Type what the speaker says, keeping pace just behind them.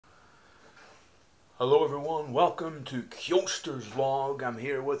Hello everyone, welcome to KEOSTERS vlog. I'm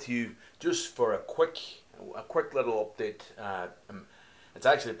here with you just for a quick little update. It's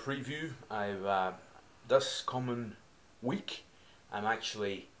actually a preview. I've this coming week I'm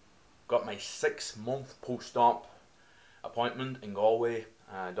actually got my 6-month post-op appointment in Galway,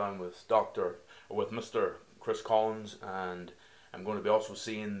 down with Mr. Chris Collins, and I'm going to be also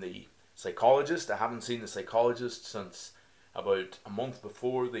seeing the psychologist. I haven't seen the psychologist since about a month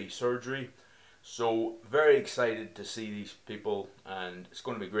before the surgery. So very excited to see these people, and it's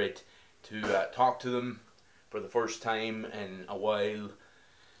going to be great to talk to them for the first time in a while.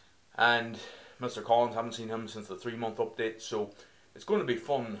 And Mr. Collins, haven't seen him since the 3-month update, so it's going to be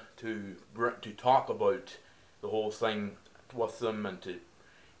fun to talk about the whole thing with them and to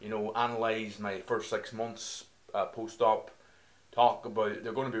analyze my first 6 months post-op. Talk about,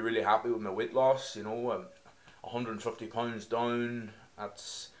 they're going to be really happy with my weight loss. 150 pounds down.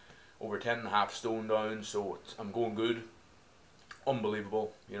 That's over 10.5 stone down, so I'm going good.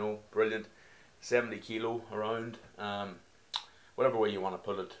 Unbelievable, brilliant. 70 kilo around, whatever way you want to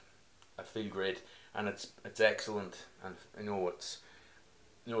put it. I feel great, and it's excellent, and it's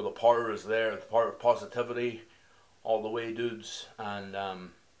the power is there, the power of positivity, all the way, dudes, and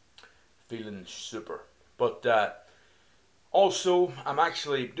feeling super. But also, I'm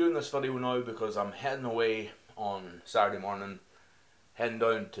actually doing this video now because I'm heading away on Saturday morning. Heading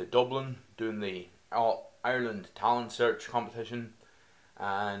down to Dublin, doing the Ireland Talent Search competition,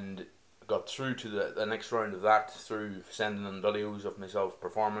 and got through to the next round of that through sending in videos of myself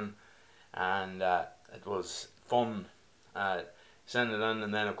performing, and it was fun sending it in,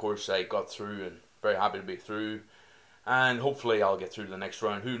 and then of course I got through, and very happy to be through, and hopefully I'll get through to the next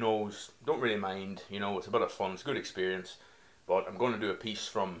round. Who knows? Don't really mind. It's a bit of fun. It's a good experience. But I'm going to do a piece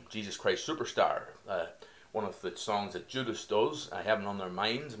from Jesus Christ Superstar. One of the songs that Judas does. I have it on their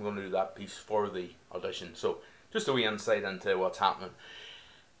minds. I'm going to do that piece for the audition. So just a wee insight into what's happening.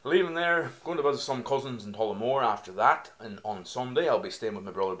 Leaving there, going to visit some cousins in Tullamore after that. And on Sunday, I'll be staying with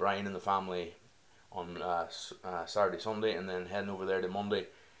my brother Brian and the family on Saturday, Sunday, and then heading over there to Monday.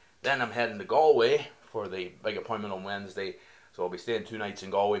 Then I'm heading to Galway for the big appointment on Wednesday. So I'll be staying 2 nights in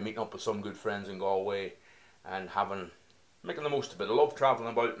Galway, meeting up with some good friends in Galway, and making the most of it. I love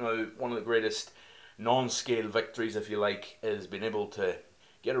travelling about now. One of the greatest non-scale victories, if you like, is being able to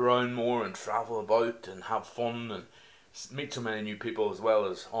get around more and travel about and have fun and meet so many new people, as well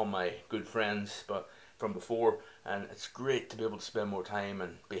as all my good friends from before. And it's great to be able to spend more time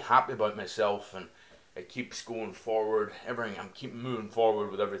and be happy about myself, and it keeps going forward. I'm keep moving forward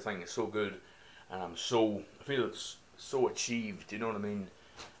with everything. It's so good, and I feel it's so achieved, you know what I mean?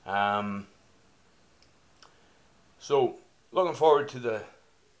 So looking forward to the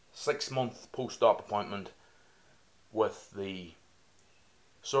 6-month post-op appointment with the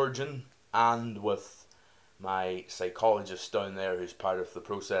surgeon and with my psychologist down there, who's part of the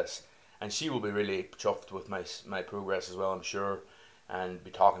process, and she will be really chuffed with my progress as well, I'm sure, and be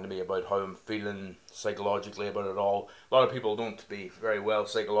talking to me about how I'm feeling psychologically about it all. A lot of people don't be very well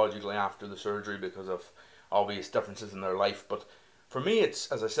psychologically after the surgery because of obvious differences in their life, but for me, it's,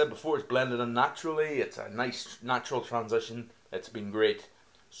 as I said before, it's blended in naturally. It's a nice natural transition. It's been great.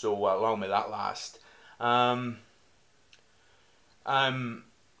 So allow me that last. I have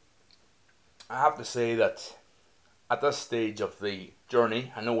to say that at this stage of the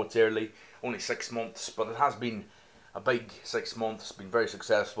journey, I know it's early, only 6 months, but it has been a big 6 months. It's been very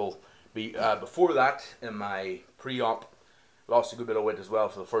successful. Before that, in my pre-op, lost a good bit of weight as well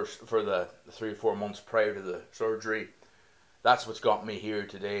for the 3 or 4 months prior to the surgery. That's what's got me here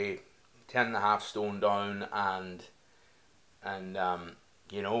today, 10.5 stone down, and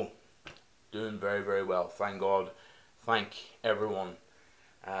doing very, very well. Thank God. Thank everyone.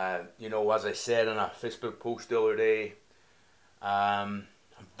 As I said in a Facebook post the other day, I'm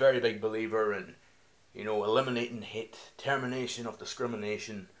a very big believer in, eliminating hate, termination of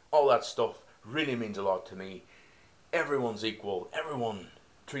discrimination. All that stuff really means a lot to me. Everyone's equal.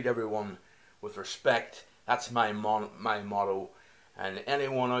 Treat everyone with respect. That's my motto. And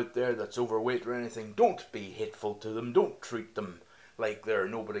anyone out there that's overweight or anything, don't be hateful to them. Don't treat them like they're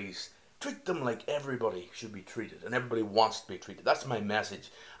nobody's. Treat them like everybody should be treated, and everybody wants to be treated. That's my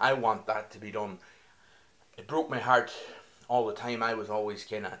message. I want that to be done. It broke my heart all the time. I was always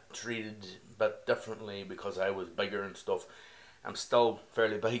kind of treated a bit differently because I was bigger and stuff. I'm still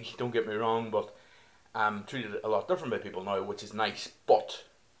fairly big, don't get me wrong, but I'm treated a lot different by people now, which is nice. But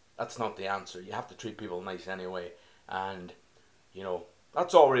that's not the answer. You have to treat people nice anyway. And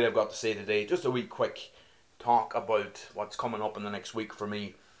that's all really I've got to say today. Just a wee quick talk about what's coming up in the next week for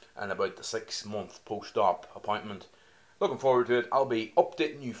me, and about the 6-month post-op appointment. Looking forward to it. I'll be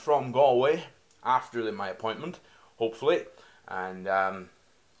updating you from Galway, after my appointment, hopefully, and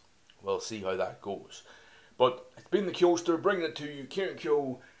we'll see how that goes. But it's been the KEOSTER, bringing it to you, Kieran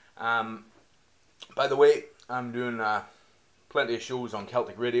Kyo. By the way, I'm doing plenty of shows on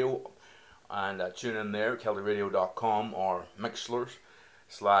Celtic Radio, and tune in there, celticradio.com or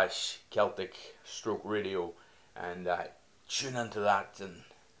Mixlr/Celtic-Radio, and tune into that and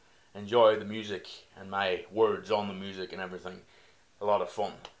enjoy the music and my words on the music and everything. A lot of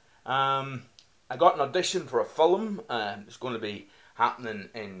fun. I got an audition for a film. It's going to be happening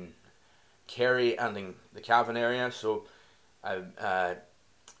in Kerry and in the Cavan area. So a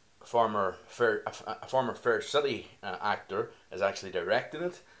former Fair City actor is actually directing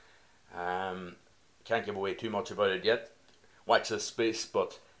it. Can't give away too much about it yet. Watch this space,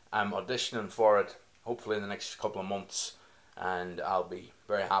 but I'm auditioning for it hopefully in the next couple of months, and I'll be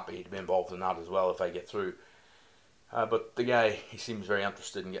very happy to be involved in that as well if I get through. But the guy, he seems very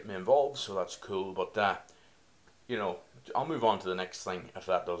interested in getting me involved, so that's cool. But you know, I'll move on to the next thing if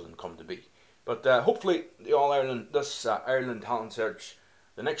that doesn't come to be. But hopefully the All Ireland, this Ireland Talent Search,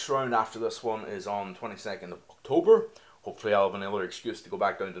 the next round after this one is on 22nd of October. Hopefully I'll have another excuse to go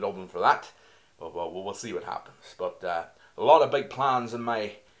back down to Dublin for that. But we'll see what happens. But a lot of big plans in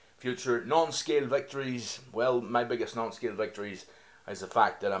my future. Non-scale victories. Well, my biggest non-scale victories is the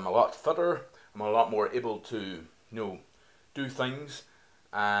fact that I'm a lot fitter. I'm a lot more able to, do things,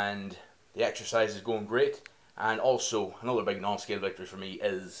 and the exercise is going great. And also another big non-scale victory for me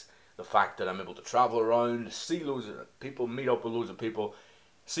is the fact that I'm able to travel around, see loads of people, meet up with loads of people,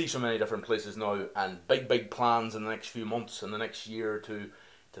 see so many different places now, and big plans in the next few months and the next year or two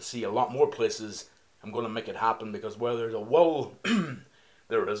to see a lot more places. I'm going to make it happen, because where there's a will,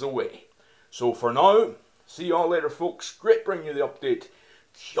 there is a way. So for now, see you all later, folks. Great bringing you the update.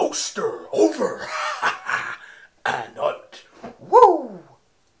 KEOSTER over and out. Woo!